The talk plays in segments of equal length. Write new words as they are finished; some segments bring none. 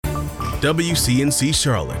WCNC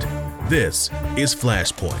Charlotte. This is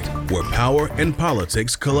Flashpoint, where power and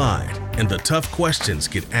politics collide and the tough questions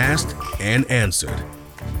get asked and answered.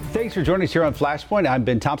 Thanks for joining us here on Flashpoint. I'm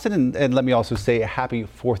Ben Thompson, and let me also say happy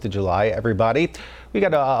 4th of July, everybody. We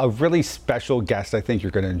got a really special guest I think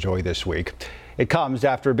you're going to enjoy this week. It comes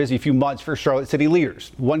after a busy few months for Charlotte City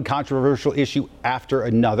leaders, one controversial issue after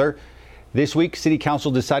another. This week, City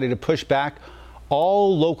Council decided to push back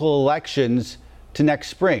all local elections to next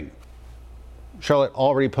spring. Charlotte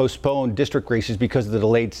already postponed district races because of the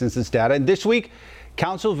delayed census data. And this week,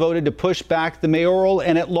 Council voted to push back the mayoral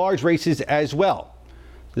and at-large races as well.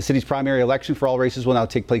 The city's primary election for all races will now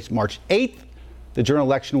take place March 8th. The general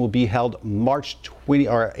election will be held April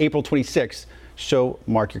 26th, so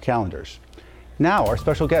mark your calendars. Now, our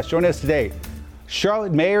special guest joining us today,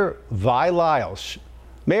 Charlotte Mayor Vi Lyles.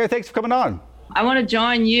 Mayor, thanks for coming on. I want to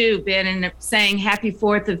join you, Ben, in saying happy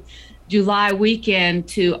 4th of July weekend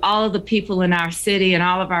to all of the people in our city and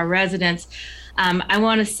all of our residents. I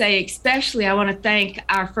want to say especially, I want to thank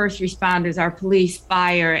our first responders, our police,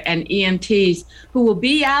 fire, and EMTs who will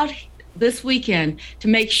be out this weekend to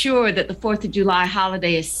make sure that the 4th of July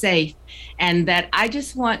holiday is safe, and that I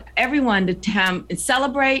just want everyone to come and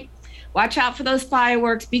celebrate. Watch out for those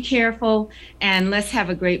fireworks, be careful, and let's have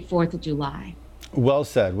a great 4th of July. Well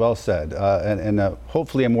said, well said. And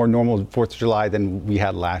hopefully a more normal 4th of July than we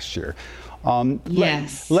had last year.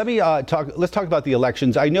 Yes. Let's talk about the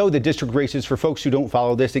elections. I know the district races, for folks who don't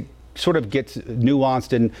follow this, it sort of gets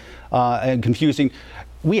nuanced and confusing.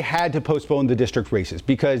 We had to postpone the district races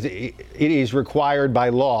because it is required by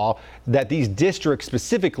law that these districts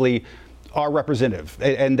specifically are representative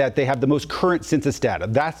and that they have the most current census data.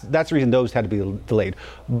 That's the reason those had to be delayed.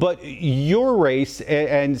 But your race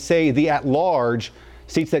and say the at-large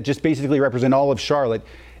seats that just basically represent all of Charlotte,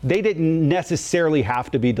 they didn't necessarily have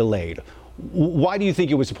to be delayed. Why do you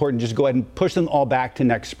think it was important to just go ahead and push them all back to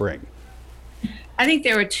next spring? I think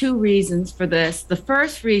there were two reasons for this. The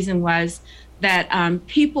first reason was that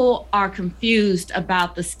people are confused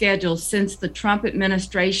about the schedule since the Trump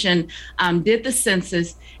administration did the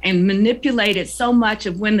census and manipulated so much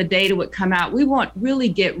of when the data would come out. We won't really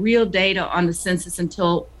get real data on the census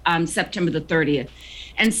until September the 30th.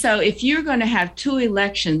 And so if you're going to have two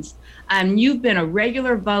elections, you've been a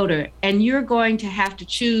regular voter and you're going to have to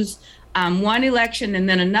choose one election and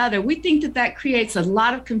then another, we think that creates a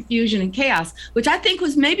lot of confusion and chaos, which I think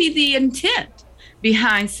was maybe the intent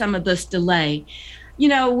behind some of this delay. You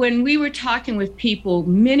know, when we were talking with people,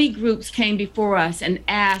 many groups came before us and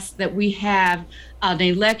asked that we have an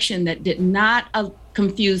election that did not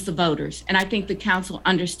confuse the voters. And I think the council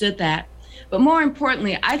understood that. But more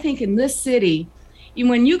importantly, I think in this city,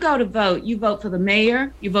 when you go to vote, you vote for the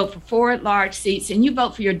mayor, you vote for 4 at-large seats, and you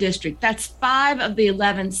vote for your district. That's 5 of the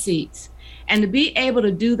 11 seats. And to be able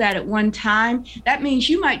to do that at one time, that means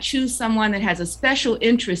you might choose someone that has a special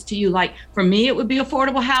interest to you. Like for me, it would be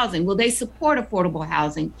affordable housing. Will they support affordable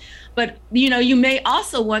housing? But, you know, you may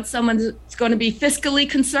also want someone that's going to be fiscally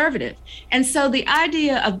conservative. And so the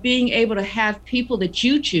idea of being able to have people that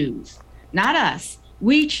you choose, not us,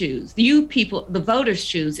 we choose, you people, the voters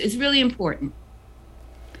choose, is really important.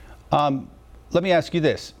 Let me ask you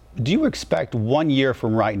this. Do you expect 1 year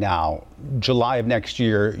from right now, July of next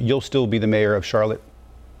year, you'll still be the mayor of Charlotte?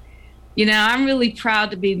 You know, I'm really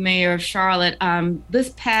proud to be mayor of Charlotte. This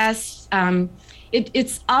past,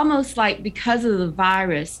 it's almost like because of the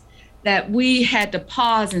virus that we had to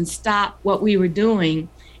pause and stop what we were doing.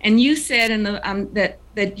 And you said in the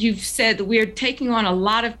that you've said that we're taking on a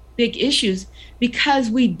lot of big issues because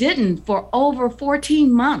we didn't for over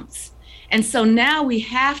 14 months. And so now we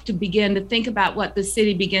have to begin to think about what the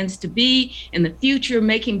city begins to be in the future,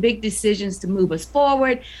 making big decisions to move us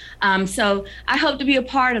forward. So I hope to be a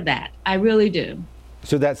part of that. I really do.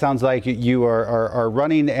 So that sounds like you are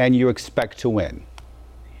running and you expect to win.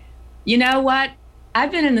 You know what?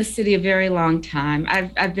 I've been in the city a very long time.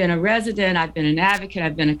 I've been a resident, I've been an advocate,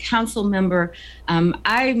 I've been a council member.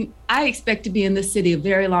 I expect to be in this city a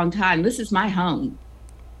very long time. This is my home.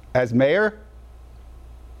 As mayor?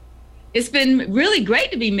 It's been really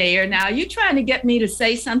great to be mayor. Now, are you trying to get me to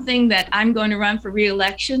say something that I'm going to run for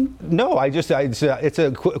re-election? No, it's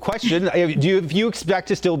a question. Do you expect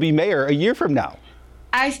to still be mayor a year from now?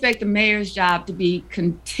 I expect the mayor's job to be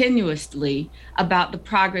continuously about the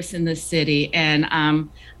progress in the city, and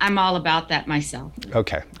I'm all about that myself.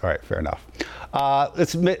 Okay, all right, fair enough.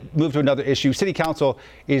 Let's move to another issue. City Council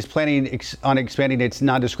is planning on expanding its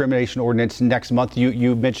non-discrimination ordinance next month.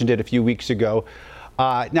 You mentioned it a few weeks ago.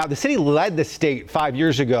 Now, the city led the state 5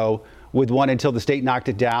 years ago with one until the state knocked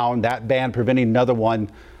it down. That ban preventing another one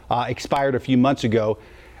expired a few months ago.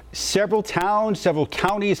 Several towns, several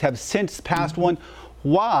counties have since passed one.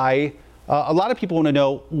 Why? A lot of people want to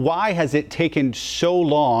know, why has it taken so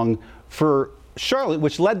long for Charlotte,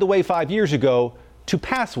 which led the way 5 years ago, to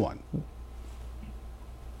pass one?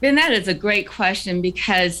 Ben, that is a great question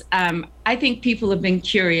because I think people have been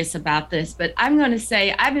curious about this, but I'm going to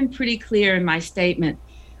say I've been pretty clear in my statement.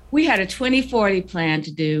 We had a 2040 plan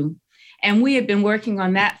to do, and we have been working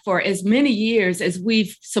on that for as many years as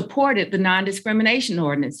we've supported the non-discrimination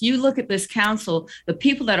ordinance. You look at this council, the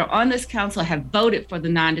people that are on this council have voted for the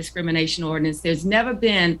non-discrimination ordinance. There's never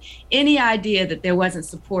been any idea that there wasn't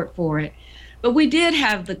support for it. But we did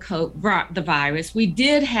have the virus. We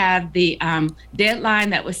did have the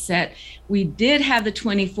deadline that was set. We did have the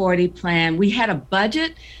 2040 plan. We had a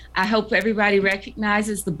budget. I hope everybody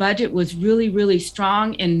recognizes the budget was really, really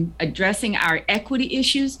strong in addressing our equity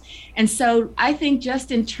issues. And so I think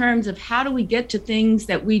just in terms of how do we get to things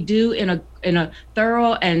that we do in a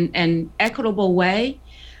thorough and equitable way,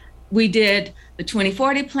 we did the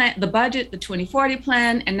 2040 plan, the budget, the 2040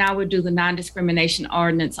 plan, and now we'll do the non-discrimination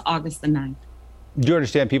ordinance August the 9th. Do you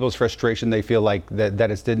understand people's frustration? They feel like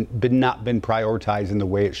that it's not been prioritized in the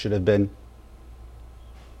way it should have been?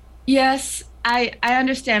 Yes, I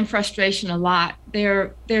understand frustration a lot.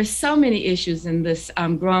 There's so many issues in this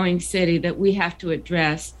growing city that we have to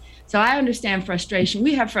address. So I understand frustration.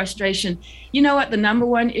 We have frustration. You know what the number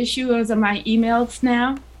one issue is on my emails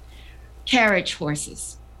now? Carriage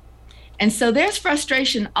horses. And so there's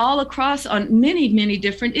frustration all across on many, many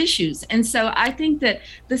different issues. And so I think that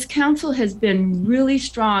this council has been really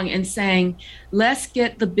strong in saying, let's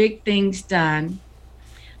get the big things done.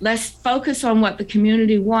 Let's focus on what the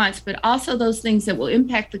community wants, but also those things that will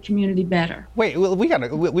impact the community better. Wait, we gotta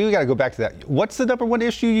go back to that. What's the number one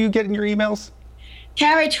issue you get in your emails?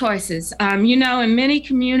 Carriage horses. You know, in many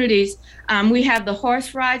communities, we have the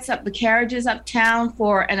horse rides up, the carriages uptown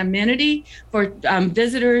for an amenity for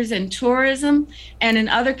visitors and tourism. And in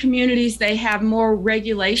other communities, they have more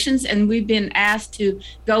regulations, and we've been asked to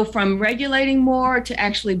go from regulating more to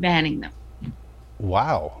actually banning them.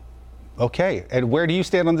 Wow. Okay. And where do you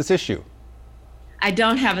stand on this issue? I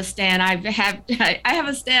don't have a stand. I have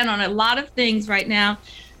a stand on a lot of things right now.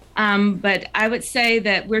 But I would say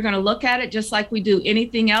that we're going to look at it just like we do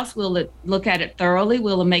anything else. We'll look at it thoroughly.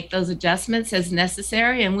 We'll make those adjustments as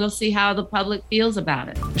necessary, and we'll see how the public feels about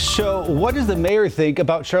it. So what does the mayor think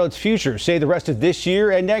about Charlotte's future, say the rest of this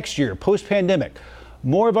year and next year, post-pandemic?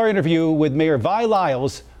 More of our interview with Mayor Vi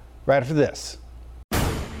Lyles right after this.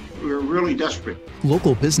 We're really desperate.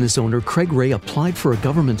 Local business owner Craig Ray applied for a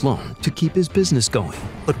government loan to keep his business going.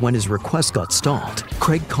 But when his request got stalled,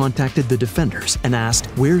 Craig contacted the Defenders and asked,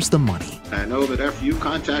 where's the money? I know that after you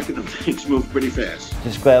contacted them, things moved pretty fast.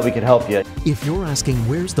 Just glad we could help you. If you're asking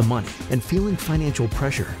where's the money and feeling financial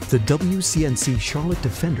pressure, the WCNC Charlotte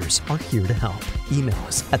Defenders are here to help. Email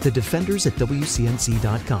us at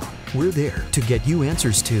thedefenders@wcnc.com. We're there to get you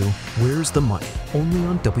answers to where's the money, only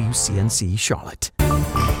on WCNC Charlotte.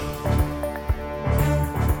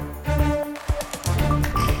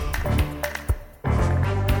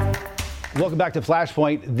 Welcome back to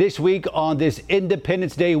Flashpoint. This week on this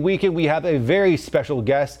Independence Day weekend, we have a very special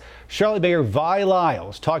guest, Charlotte Mayor Vi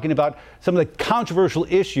Lyles, talking about some of the controversial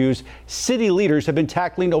issues city leaders have been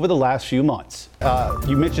tackling over the last few months.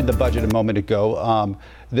 You mentioned the budget a moment ago.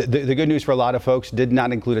 The good news for a lot of folks did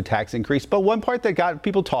not include a tax increase, but one part that got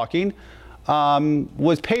people talking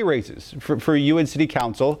was pay raises for you and City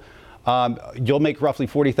Council. You'll make roughly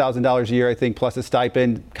 $40,000 a year, I think, plus a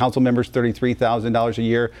stipend. Council members, $33,000 a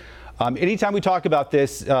year. Anytime we talk about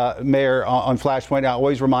this, Mayor, on Flashpoint, I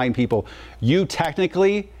always remind people, you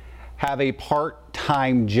technically have a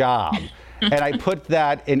part-time job. And I put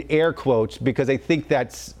that in air quotes because I think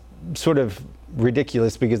that's sort of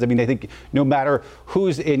ridiculous because, I mean, I think no matter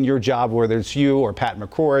who's in your job, whether it's you or Pat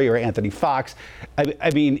McCrory or Anthony Fox, I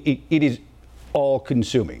mean, it is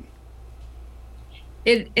all-consuming.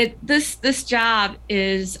 This job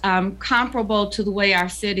is comparable to the way our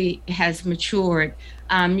city has matured.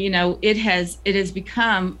 You know, it has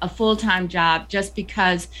become a full-time job just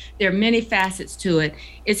because there are many facets to it.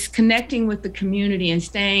 It's connecting with the community and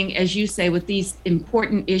staying, as you say, with these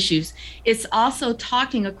important issues. It's also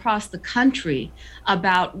talking across the country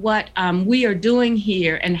about what we are doing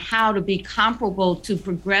here and how to be comparable to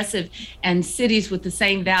progressive and cities with the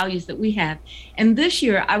same values that we have. And this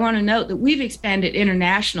year, I want to note that we've expanded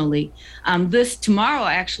internationally. Tomorrow,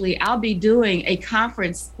 actually, I'll be doing a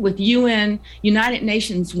conference with United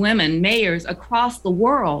Nations women, mayors across the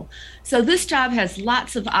world. So this job has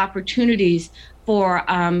lots of opportunities for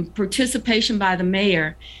participation by the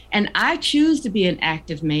mayor. And I choose to be an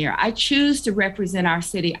active mayor. I choose to represent our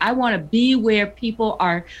city. I want to be where people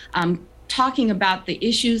are talking about the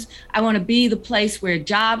issues. I want to be the place where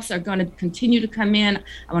jobs are going to continue to come in.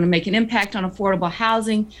 I want to make an impact on affordable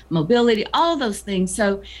housing, mobility, all of those things.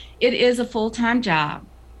 So it is a full-time job.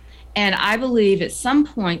 And I believe at some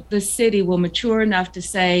point the city will mature enough to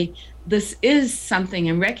say, this is something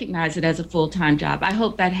and recognize it as a full-time job. I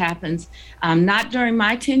hope that happens, not during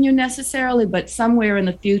my tenure necessarily, but somewhere in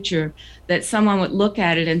the future that someone would look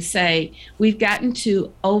at it and say, we've gotten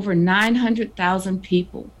to over 900,000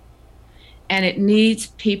 people, and it needs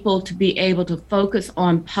people to be able to focus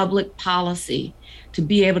on public policy, to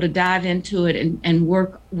be able to dive into it and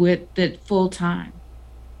work with it full-time.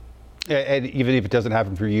 And even if it doesn't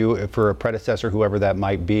happen for you, for a predecessor, whoever that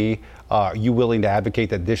might be, are you willing to advocate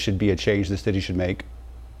that this should be a change the city should make?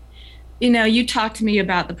 You know, you talked to me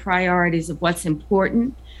about the priorities of what's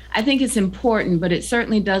important. I think it's important, but it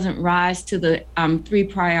certainly doesn't rise to the 3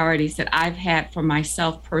 priorities that I've had for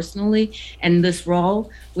myself personally in this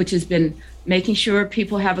role, which has been making sure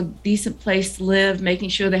people have a decent place to live, making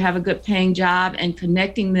sure they have a good paying job, and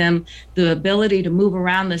connecting them the ability to move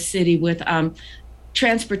around the city with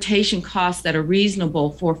transportation costs that are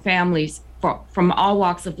reasonable for families from all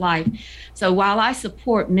walks of life. So while I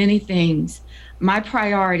support many things, my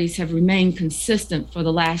priorities have remained consistent for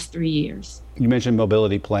the last 3 years. You mentioned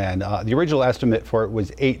mobility plan. The original estimate for it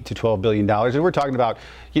was $8 to $12 billion. And we're talking about,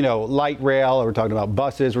 you know, light rail, we're talking about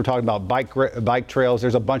buses, we're talking about bike trails.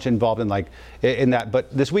 There's a bunch involved in that.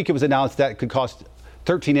 But this week it was announced that it could cost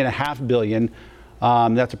 $13.5 billion.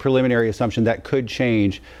 That's a preliminary assumption that could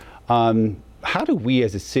change. How do we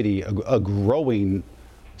as a city, a growing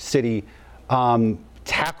city,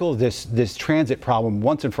 tackle this transit problem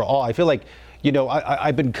once and for all? I feel like, you know,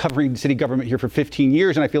 I've been covering city government here for 15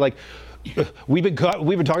 years, and I feel like we've been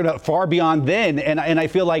talking about far beyond then, and I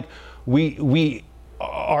feel like we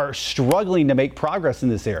are struggling to make progress in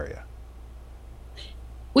this area.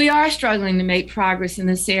 We are struggling to make progress in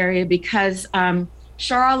this area because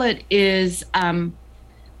Charlotte is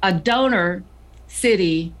a donor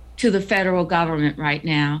city to the federal government right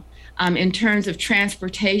now in terms of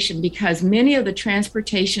transportation, because many of the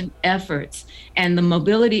transportation efforts and the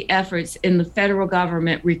mobility efforts in the federal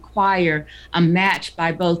government require a match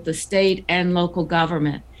by both the state and local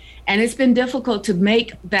government. And it's been difficult to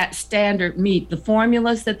make that standard meet the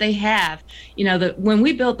formulas that they have. You know, when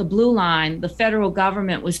we built the Blue Line, the federal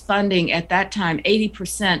government was funding at that time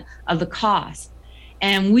 80% of the cost.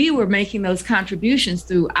 And we were making those contributions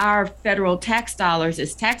through our federal tax dollars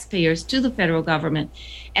as taxpayers to the federal government.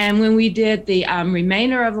 And when we did the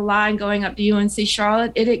remainder of the line going up to UNC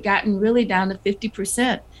Charlotte, it had gotten really down to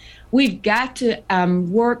 50%. We've got to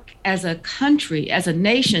work as a country, as a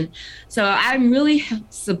nation. So I'm really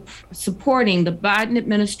supporting the Biden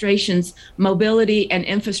administration's mobility and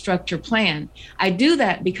infrastructure plan. I do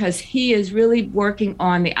that because he is really working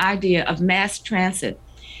on the idea of mass transit.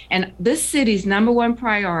 And this city's number one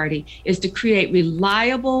priority is to create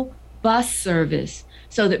reliable bus service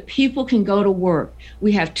so that people can go to work.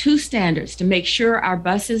 We have 2 standards to make sure our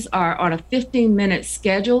buses are on a 15-minute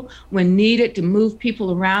schedule when needed to move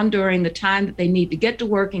people around during the time that they need to get to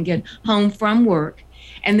work and get home from work.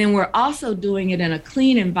 And then we're also doing it in a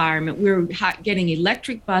clean environment. We're getting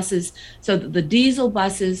electric buses so that the diesel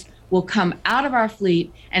buses will come out of our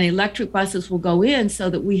fleet and electric buses will go in so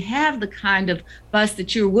that we have the kind of bus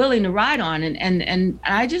that you're willing to ride on. And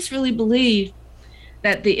I just really believe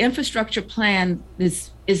that the infrastructure plan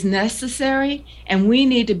is necessary and we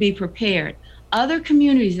need to be prepared. Other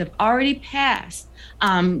communities have already passed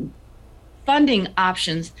funding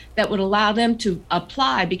options that would allow them to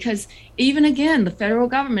apply, because even again, the federal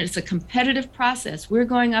government, it's a competitive process. We're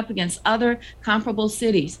going up against other comparable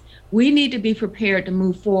cities. We need to be prepared to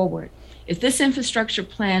move forward. If this infrastructure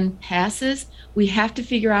plan passes, we have to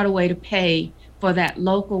figure out a way to pay for that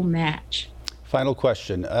local match. Final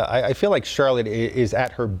question. I feel like Charlotte is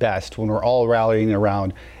at her best when we're all rallying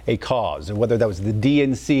around a cause, and whether that was the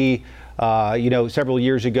DNC, several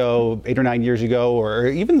years ago, 8 or 9 years ago, or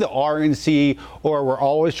even the RNC, or we're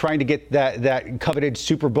always trying to get that coveted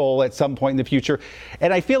Super Bowl at some point in the future.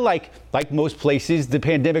 And I feel like most places, the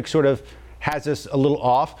pandemic sort of has us a little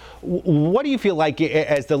off. What do you feel like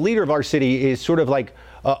as the leader of our city is sort of like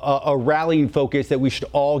a rallying focus that we should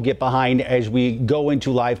all get behind as we go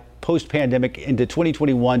into life post-pandemic into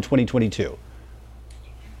 2021, 2022?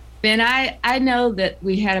 Ben, I know that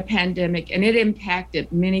we had a pandemic and it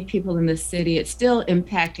impacted many people in the city. It's still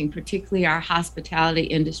impacting, particularly our hospitality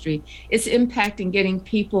industry. It's impacting getting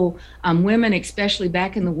people, women especially,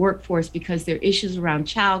 back in the workforce because there are issues around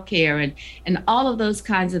childcare and all of those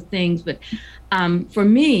kinds of things. But for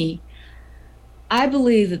me, I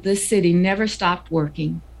believe that this city never stopped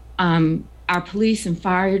working. Our police and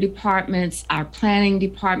fire departments, our planning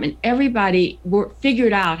department, everybody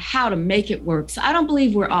figured out how to make it work. So I don't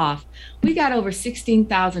believe we're off. We got over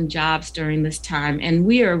 16,000 jobs during this time, and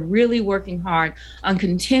we are really working hard on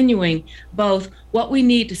continuing both what we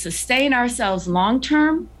need to sustain ourselves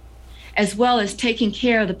long-term, as well as taking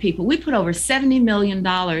care of the people. We put over $70 million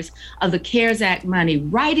of the CARES Act money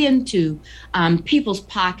right into people's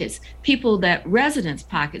pockets, residents'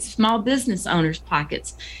 pockets, small business owners'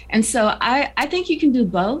 pockets. And so I think you can do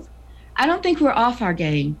both. I don't think we're off our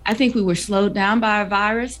game. I think we were slowed down by a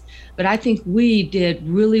virus, but I think we did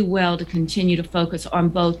really well to continue to focus on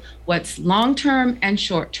both what's long-term and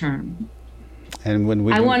short-term.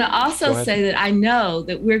 And I want to also say that I know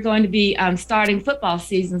that we're going to be starting football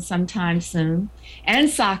season sometime soon, and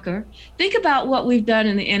soccer. Think about what we've done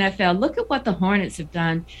in the NFL. Look at what the Hornets have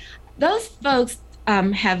done. Those folks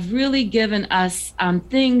have really given us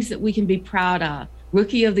things that we can be proud of.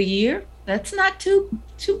 Rookie of the Year, that's not too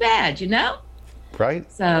bad, you know?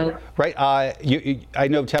 Right. So. Right. I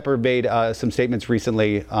know Tepper made some statements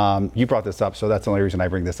recently. You brought this up, so that's the only reason I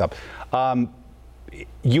bring this up.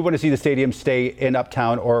 You want to see the stadium stay in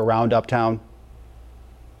Uptown or around Uptown?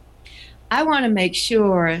 I want to make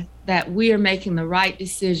sure that we are making the right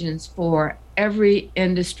decisions for every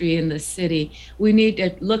industry in the city. We need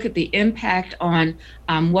to look at the impact on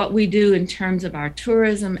what we do in terms of our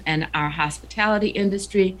tourism and our hospitality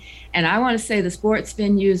industry. And I want to say the sports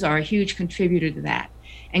venues are a huge contributor to that.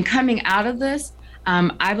 And coming out of this,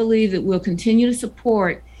 I believe that we'll continue to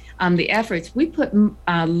support the efforts. We put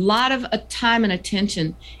a lot of time and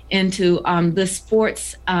attention into the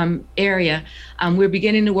sports area. We're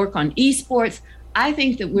beginning to work on esports. I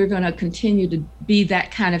think that we're going to continue to be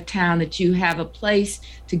that kind of town that you have a place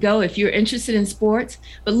to go if you're interested in sports.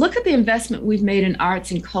 But look at the investment we've made in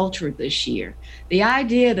arts and culture this year. The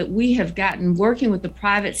idea that we have gotten, working with the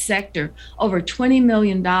private sector, over $20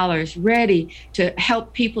 million ready to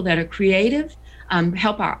help people that are creative,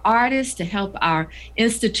 help our artists, to help our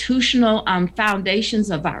institutional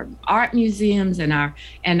foundations of our art museums and our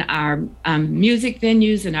music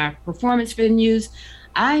venues and our performance venues.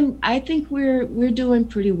 I think we're doing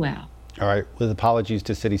pretty well. All right. With apologies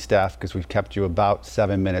to city staff because we've kept you about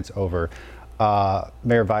 7 minutes over.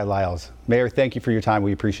 Mayor Vi Lyles. Mayor, thank you for your time.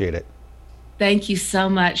 We appreciate it. Thank you so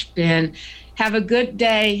much, Ben. Have a good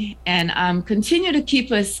day and continue to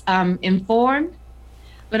keep us informed,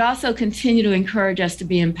 but also continue to encourage us to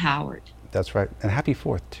be empowered. That's right. And happy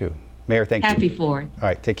 4th, too. Mayor, thank you. Happy 4th. All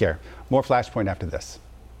right, take care. More Flashpoint after this.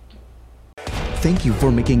 Thank you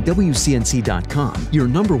for making WCNC.com your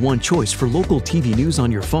 #1 choice for local TV news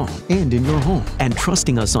on your phone and in your home, and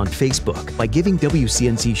trusting us on Facebook by giving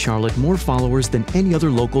WCNC Charlotte more followers than any other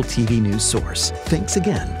local TV news source. Thanks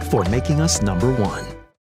again for making us #1.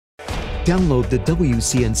 Download the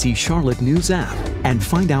WCNC Charlotte News app and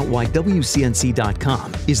find out why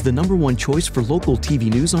WCNC.com is the #1 choice for local TV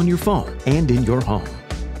news on your phone and in your home.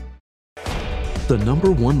 The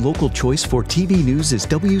 #1 local choice for TV news is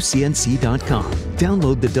WCNC.com.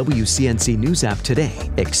 Download the WCNC News app today.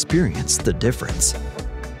 Experience the difference.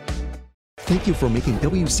 Thank you for making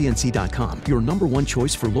WCNC.com your #1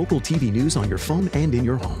 choice for local TV news on your phone and in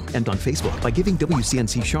your home, and on Facebook by giving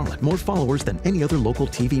WCNC Charlotte more followers than any other local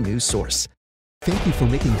TV news source. Thank you for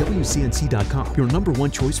making WCNC.com your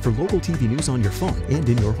 #1 choice for local TV news on your phone and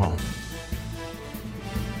in your home.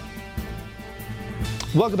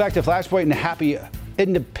 Welcome back to Flashpoint and happy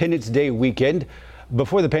Independence Day weekend.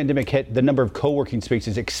 Before the pandemic hit, the number of co-working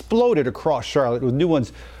spaces exploded across Charlotte, with new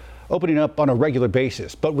ones opening up on a regular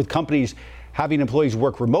basis. But with companies having employees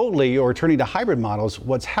work remotely or turning to hybrid models,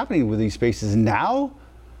 what's happening with these spaces now?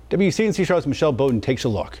 WCNC Charlotte's Michelle Bowden takes a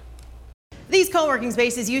look. These co-working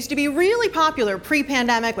spaces used to be really popular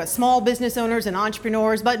pre-pandemic with small business owners and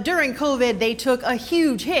entrepreneurs, but during COVID, they took a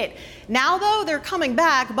huge hit. Now, though, they're coming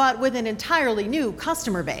back, but with an entirely new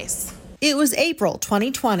customer base. It was April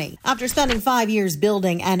 2020. After spending 5 years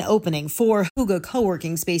building and opening 4 Hygge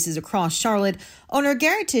co-working spaces across Charlotte, owner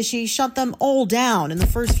Garrett Tishy shut them all down in the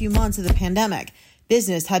first few months of the pandemic.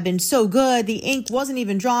 Business had been so good, the ink wasn't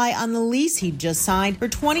even dry on the lease he'd just signed for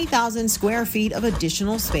 20,000 square feet of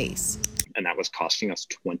additional space. And that was costing us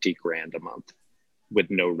 $20,000 a month with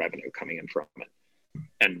no revenue coming in from it.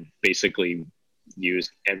 And basically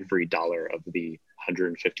used every dollar of the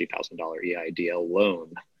 $150,000 EIDL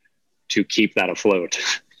loan to keep that afloat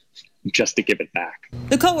just to give it back.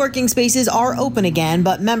 The co-working spaces are open again,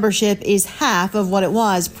 but membership is half of what it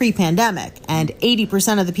was pre-pandemic, and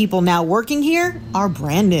 80% of the people now working here are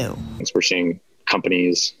brand new. We're seeing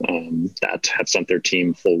companies that have sent their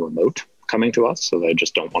team full remote coming to us, so they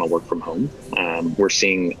just don't want to work from home. We're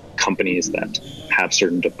seeing companies that have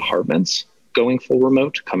certain departments going full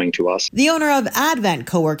remote coming to us. The owner of Advent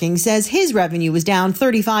Co-working says his revenue was down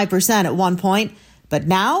 35% at one point, but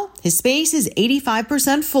now his space is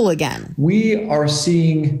 85% full again. We are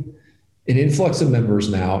seeing an influx of members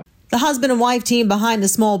now. The husband and wife team behind the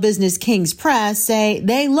small business King's Press say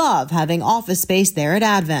they love having office space there at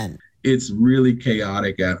Advent. It's really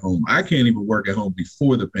chaotic at home. I can't even work at home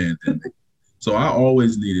before the pandemic. So I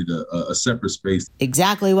always needed a separate space.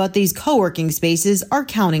 Exactly what these co-working spaces are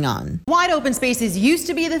counting on. Wide open spaces used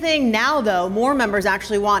to be the thing. Now, though, more members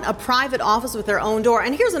actually want a private office with their own door.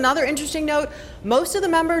 And here's another interesting note. Most of the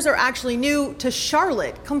members are actually new to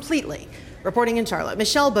Charlotte completely. Reporting in Charlotte,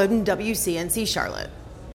 Michelle Bowden, WCNC Charlotte.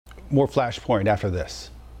 More Flashpoint after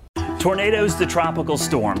this. Tornadoes to tropical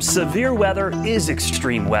storms. Severe weather is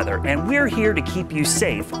extreme weather, and we're here to keep you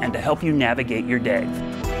safe and to help you navigate your day.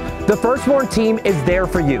 The First Warn team is there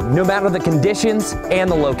for you, no matter the conditions and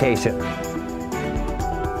the location.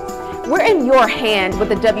 We're in your hand with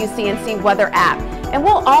the WCNC weather app, and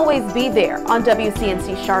we'll always be there on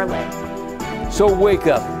WCNC Charlotte. So wake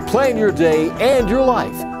up, plan your day and your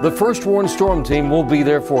life. The First Warn Storm Team will be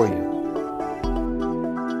there for you.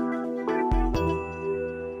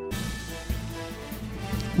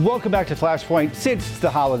 Welcome back to Flashpoint. Since it's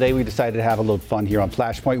the holiday, we decided to have a little fun here on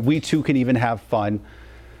Flashpoint. We too can even have fun.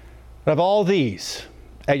 But of all these,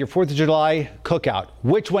 at your 4th of July cookout,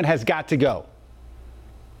 which one has got to go?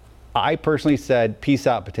 I personally said peace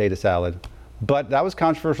out potato salad, but that was a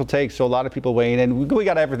controversial take, so a lot of people weighing in. We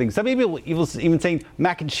got everything. Some people even saying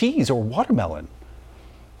mac and cheese or watermelon.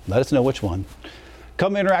 Let us know which one.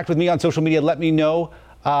 Come interact with me on social media. Let me know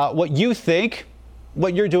what you think,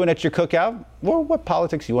 what you're doing at your cookout, or what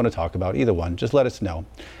politics you want to talk about. Either one, just let us know.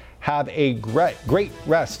 Have a great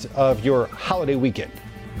rest of your holiday weekend.